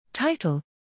Title: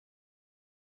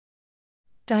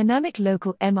 Dynamic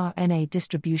local mRNA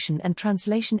distribution and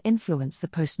translation influence the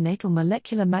postnatal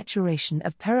molecular maturation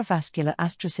of perivascular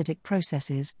astrocytic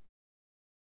processes.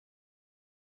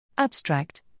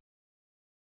 Abstract: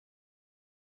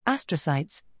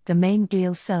 Astrocytes, the main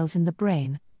glial cells in the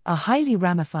brain, are highly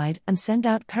ramified and send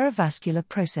out perivascular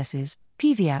processes,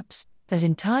 PVAPs, that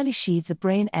entirely sheathe the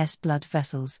brain's blood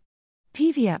vessels.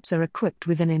 PVAPs are equipped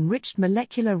with an enriched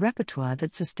molecular repertoire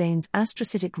that sustains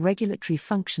astrocytic regulatory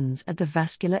functions at the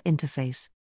vascular interface.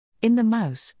 In the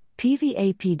mouse,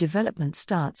 PVAP development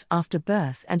starts after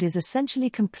birth and is essentially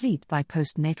complete by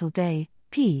postnatal day,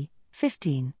 p.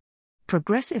 15.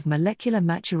 Progressive molecular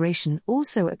maturation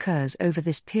also occurs over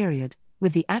this period,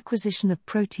 with the acquisition of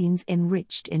proteins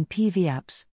enriched in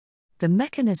PVAPs. The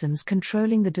mechanisms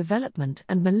controlling the development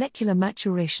and molecular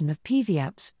maturation of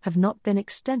PVAPs have not been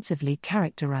extensively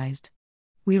characterized.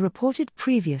 We reported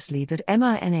previously that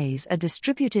mRNAs are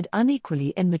distributed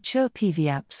unequally in mature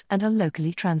PVAPs and are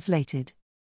locally translated.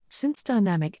 Since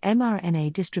dynamic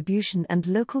mRNA distribution and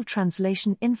local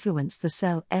translation influence the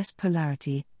cell's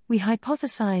polarity, we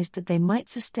hypothesized that they might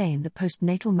sustain the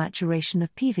postnatal maturation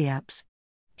of PVAPs.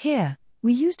 Here,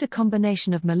 we used a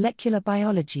combination of molecular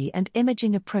biology and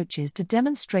imaging approaches to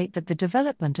demonstrate that the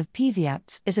development of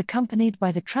PVAPs is accompanied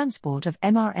by the transport of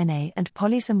mRNA and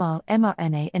polysomal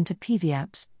mRNA into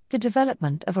PVAPs, the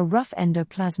development of a rough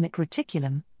endoplasmic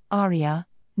reticulum, ARIA,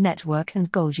 network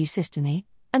and Golgi cystiny,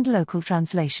 and local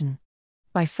translation.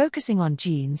 By focusing on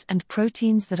genes and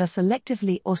proteins that are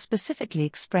selectively or specifically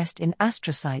expressed in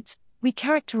astrocytes, we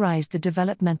characterized the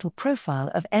developmental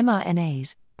profile of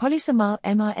mRNAs, polysomal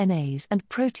mRNAs and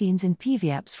proteins in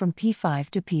PVAPs from P5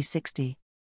 to P60.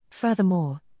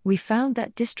 Furthermore, we found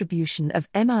that distribution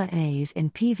of mRNAs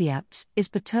in PVAPs is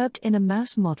perturbed in a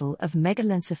mouse model of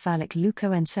megalencephalic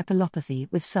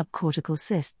leukoencephalopathy with subcortical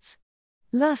cysts.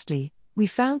 Lastly, we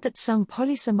found that some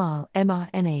polysomal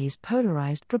mRNAs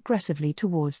polarized progressively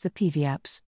towards the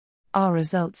PVAPs. Our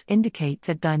results indicate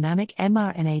that dynamic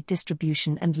mRNA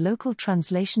distribution and local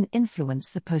translation influence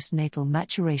the postnatal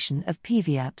maturation of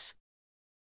PVAPs.